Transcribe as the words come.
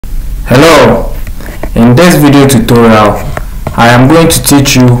Hello, in this video tutorial I am going to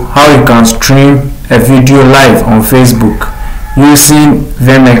teach you how you can stream a video live on Facebook using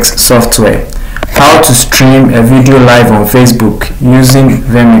VMIX software. How to stream a video live on Facebook using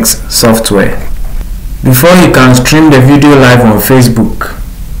VMIX software. Before you can stream the video live on Facebook,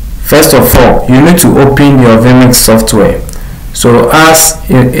 first of all you need to open your VMIX software. So as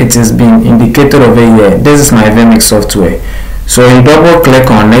it is being indicated over here, this is my VMIX software. So you double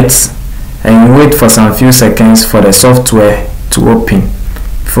click on it and you wait for some few seconds for the software to open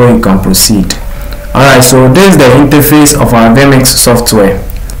before you can proceed. Alright, so this is the interface of our VMIX software.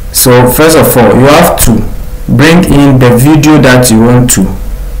 So first of all, you have to bring in the video that you want to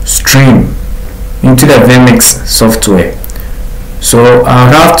stream into the VMIX software. So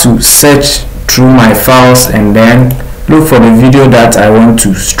I'll have to search through my files and then look for the video that I want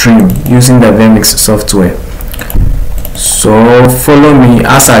to stream using the VMIX software. So follow me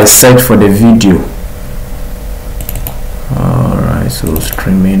as I search for the video. Alright, so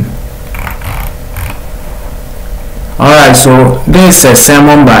streaming. Alright, so this is a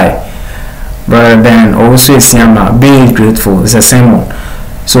sermon by Brother Ben, also a Siama. Be grateful. It's a sermon.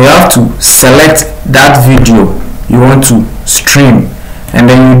 So you have to select that video you want to stream and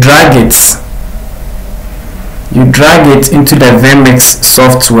then you drag it. You drag it into the VMIX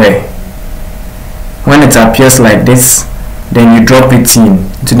software. When it appears like this, then you drop it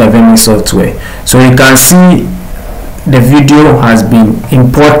into the VMIX software. So you can see the video has been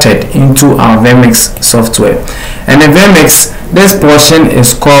imported into our VMIX software. And the VMIX, this portion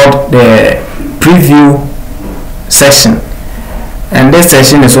is called the preview session, and this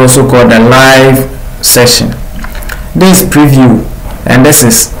session is also called the live session. This is preview and this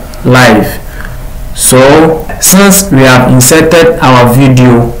is live. So since we have inserted our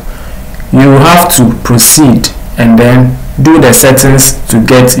video, you have to proceed and then do the settings to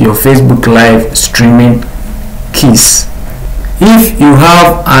get your Facebook live streaming keys. If you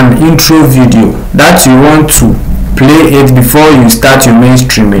have an intro video that you want to play it before you start your main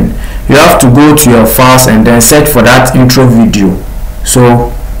streaming, you have to go to your files and then search for that intro video.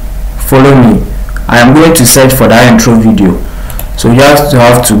 So follow me. I am going to search for that intro video. So you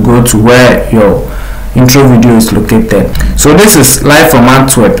have to go to where your intro video is located. So this is live from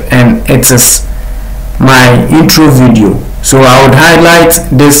Antwerp and it is my intro video. So I would highlight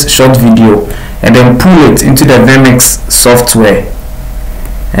this short video and then pull it into the VMIX software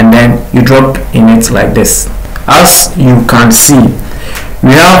and then you drop in it like this. As you can see,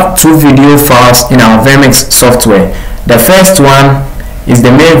 we have two video files in our VMIX software. The first one is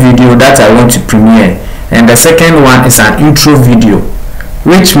the main video that I want to premiere, and the second one is an intro video,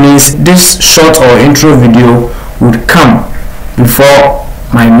 which means this short or intro video would come before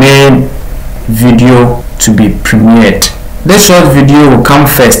my main video to be premiered. This short video will come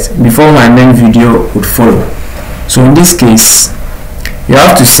first before my main video would follow. So in this case, you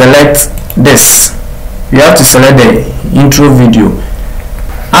have to select this. You have to select the intro video.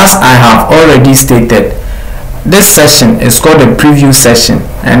 As I have already stated, this session is called the preview session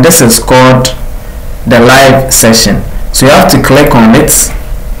and this is called the live session. So you have to click on it.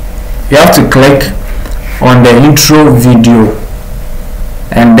 You have to click on the intro video,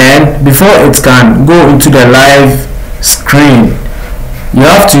 and then before it can go into the live screen, you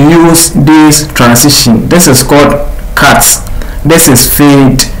have to use this transition. This is called cuts, this is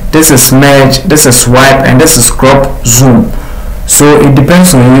fade, this is merge, this is swipe, and this is crop zoom. So it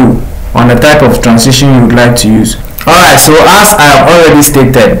depends on you on the type of transition you would like to use. Alright, so as I have already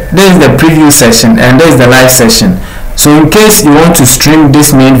stated, this is the preview session and this is the live session. So in case you want to stream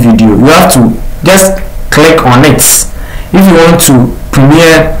this main video, you have to just click on it. If you want to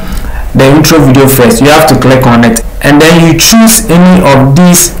premiere the intro video first, you have to click on it and then you choose any of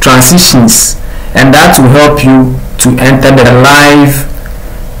these transitions, and that will help you to enter the live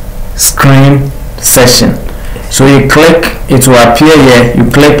screen session. So you click, it will appear here, you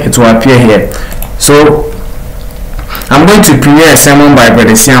click, it will appear here. So I'm going to premiere a sermon by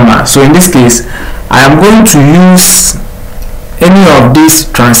Brother Siama. So in this case, I am going to use any of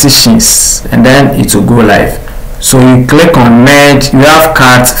these transitions and then it will go live. So you click on merge, you have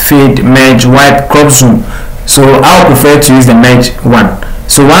cut, fade, merge, wipe, crop zoom. So I would prefer to use the merge one.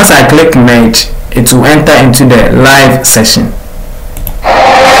 So once I click merge, it will enter into the live session.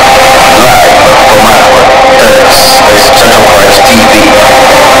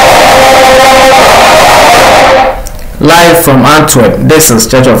 Live from Antwerp, this is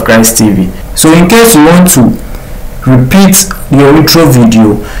Church of Christ TV. So in case you want to repeat your intro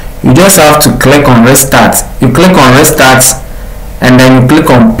video, you just have to click on restart. You click on restart and then you click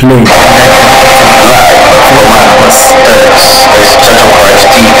on play. Live from Antwerp, this is Church of Christ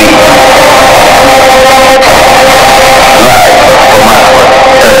TV.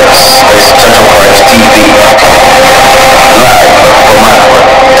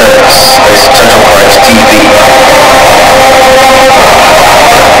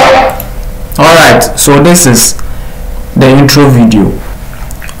 Alright, so this is the intro video.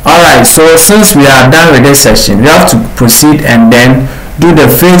 Alright, so since we are done with this section, we have to proceed and then do the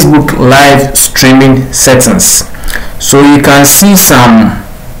Facebook live streaming settings. So you can see some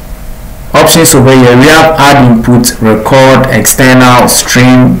options over here. We have add input, record, external,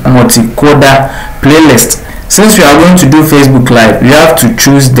 stream, multicoder, playlist. Since we are going to do Facebook live, you have to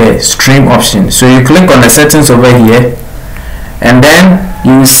choose the stream option. So you click on the settings over here, and then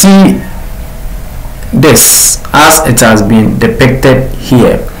you will see this as it has been depicted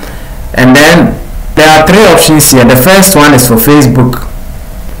here. And then there are three options here. The first one is for Facebook.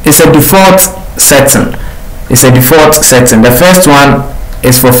 It's a default setting. The first one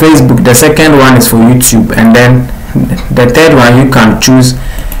is for Facebook, the second one is for YouTube, and then the third one you can choose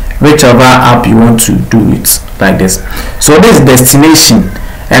whichever app you want to do it, like this. So this is destination,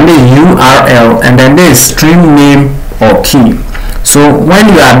 and this URL, and then this is stream name or key. So when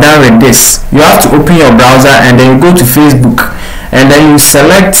you are done with this, you have to open your browser and then you go to Facebook, and then you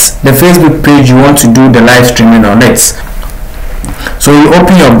select the Facebook page you want to do the live streaming on it. So you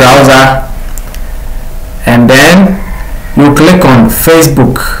open your browser and then you click on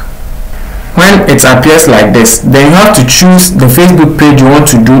Facebook. When it appears like this, then you have to choose the Facebook page you want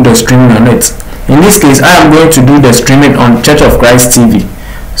to do the streaming on it. In this case, I am going to do the streaming on Church of Christ TV.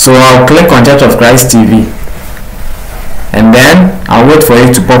 So I'll click on Church of Christ TV, and then I'll wait for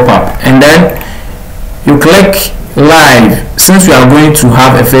it to pop up, and then you click live. Since we are going to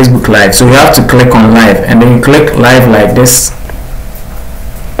have a Facebook live, so you have to click on live, and then you click live like this,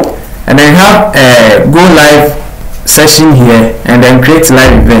 and then you have a go live session here, and then create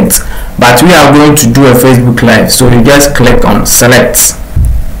live event. But we are going to do a Facebook live, so you just click on select.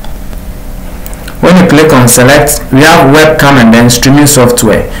 When you click on select, we have webcam and then streaming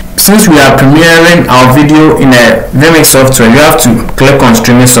software. Since we are premiering our video in a VMIX software, you have to click on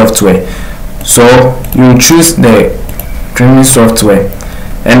streaming software. So you choose the streaming software,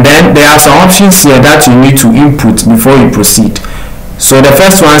 and then there are some options here that you need to input before you proceed. So the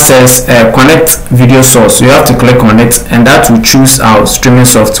first one says connect video source. So you have to click on it, and that will choose our streaming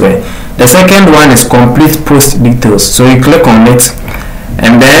software. The second one is complete post details. So you click on it,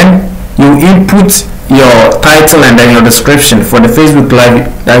 and then you input your title and then your description for the Facebook live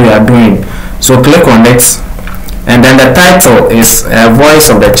that you are doing. So click on it, and then the title is voice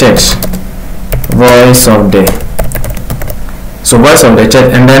of the church, voice of the church,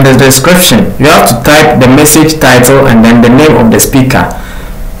 and then the description. You have to type the message title and then the name of the speaker.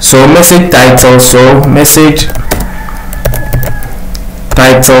 So message title, so message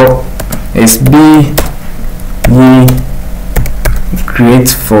title is be ye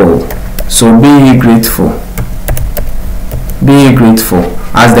grateful. So be ye grateful,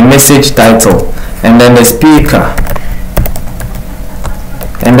 as the message title, and then the speaker,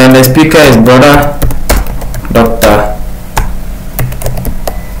 is brother Dr.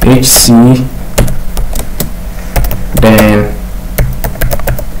 HC, then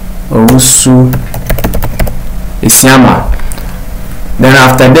Owusu Isiama. Then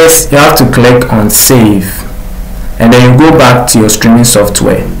after this, you have to click on save, and then you go back to your streaming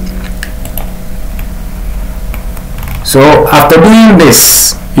software. So after doing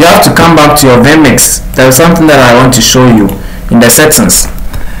this, you have to come back to your VMIX. There is something that I want to show you in the settings.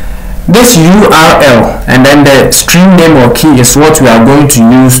 This URL and then the stream name or key is what we are going to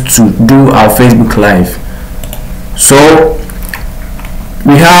use to do our Facebook live. So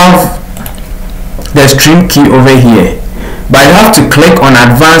we have the stream key over here, but you have to click on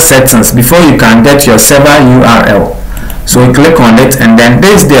advanced settings before you can get your server URL. So you click on it, and then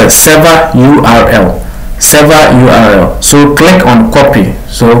this is the server URL. So click on copy.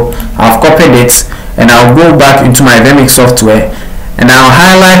 So I've copied it, and I'll go back into my VMIX software, and I'll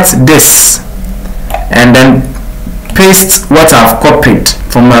highlight this and then paste what I've copied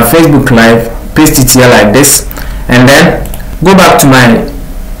from my Facebook live, paste it here like this, and then go back to my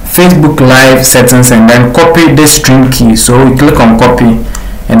Facebook live settings and then copy this stream key. So you click on copy,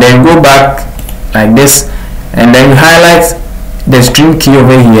 and then go back like this, and then you highlight the stream key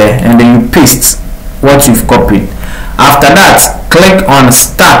over here, and then you paste what you've copied. After that, click on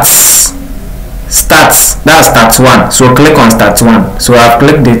stats, that's stats 1. So click on stats 1. So I've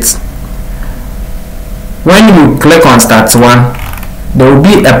clicked it. When you click on stats 1, there will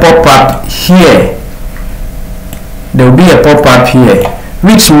be a pop-up here.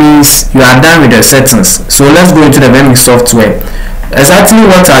 Which means you are done with the settings. So let's go into the VMIX software. Exactly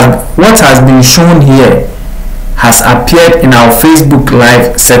what has been shown here has appeared in our Facebook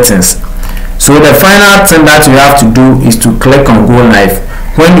live settings. So the final thing that you have to do is to click on go live.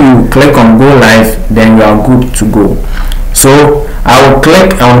 When you click on go live, then you are good to go. So I will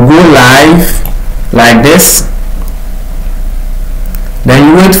click on go live, like this, then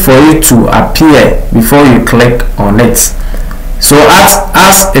you wait for it to appear before you click on it. So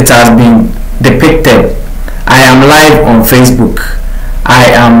as it has been depicted, I am live on Facebook.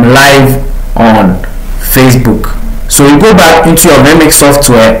 I am live on Facebook. So you go back into your VMIX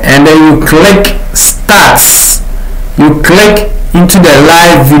software and then you click start. You click into the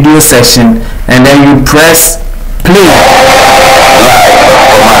live video section and then you press play.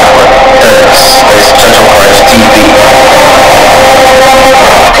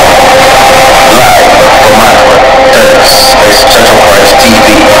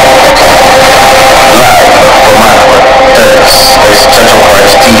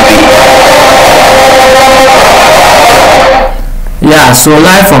 Yeah, so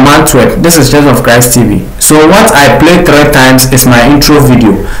live from Antwerp. This is Church of Christ TV. So what I play 3 times is my intro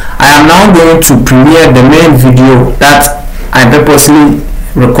video. I am now going to premiere the main video that I purposely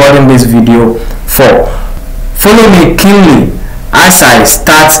recording this video for. Follow me keenly as I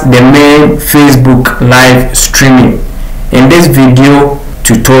start the main Facebook live streaming in this video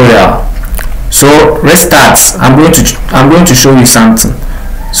tutorial. So restart. I'm going to show you something.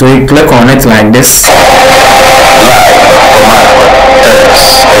 So you click on it like this.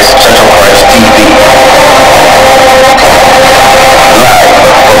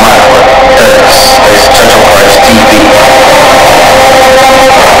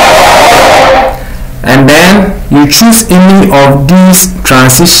 And then you choose any of these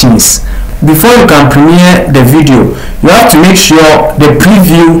transitions. Before you can premiere the video, you have to make sure the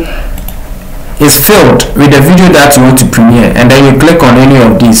preview is filled with the video that you want to premiere, and then you click on any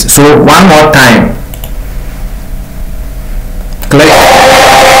of these. So one more time, click.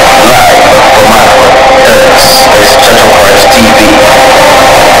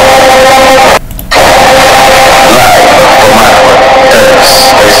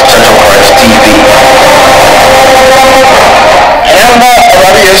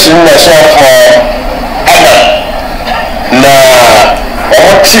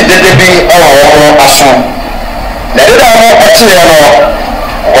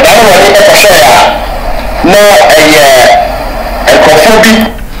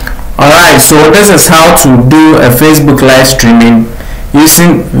 Alright, so this is how to do a Facebook live streaming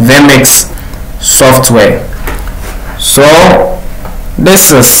using VMIX software. So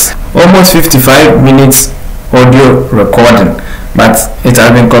this is almost 55 minutes audio recording, but it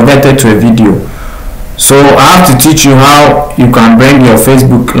has been converted to a video. So I have to teach you how you can bring your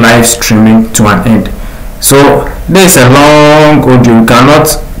Facebook live streaming to an end. So this is a long audio, you cannot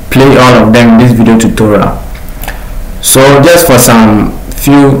play all of them in this video tutorial. So just for some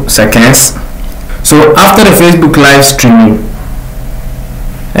few seconds. So after the Facebook live streaming,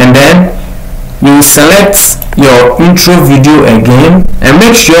 and then you select your intro video again and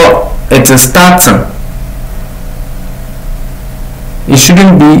make sure it is starting. It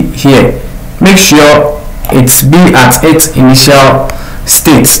shouldn't be here. Make sure it's be at its initial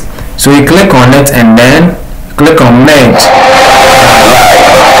state. So you click on it and then click on merge.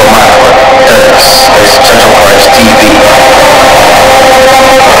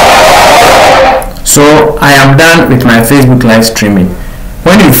 So I am done with my Facebook live streaming.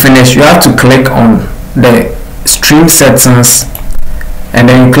 When you finish, you have to click on the stream settings and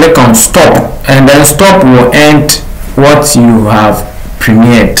then you click on stop, and then stop will end what you have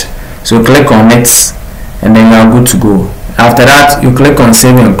premiered. So click on it and then you are good to go. After that, you click on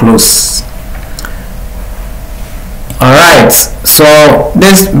save and close. Alright, so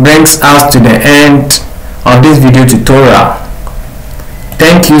this brings us to the end of this video tutorial.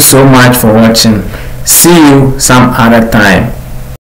 Thank you so much for watching. See you some other time.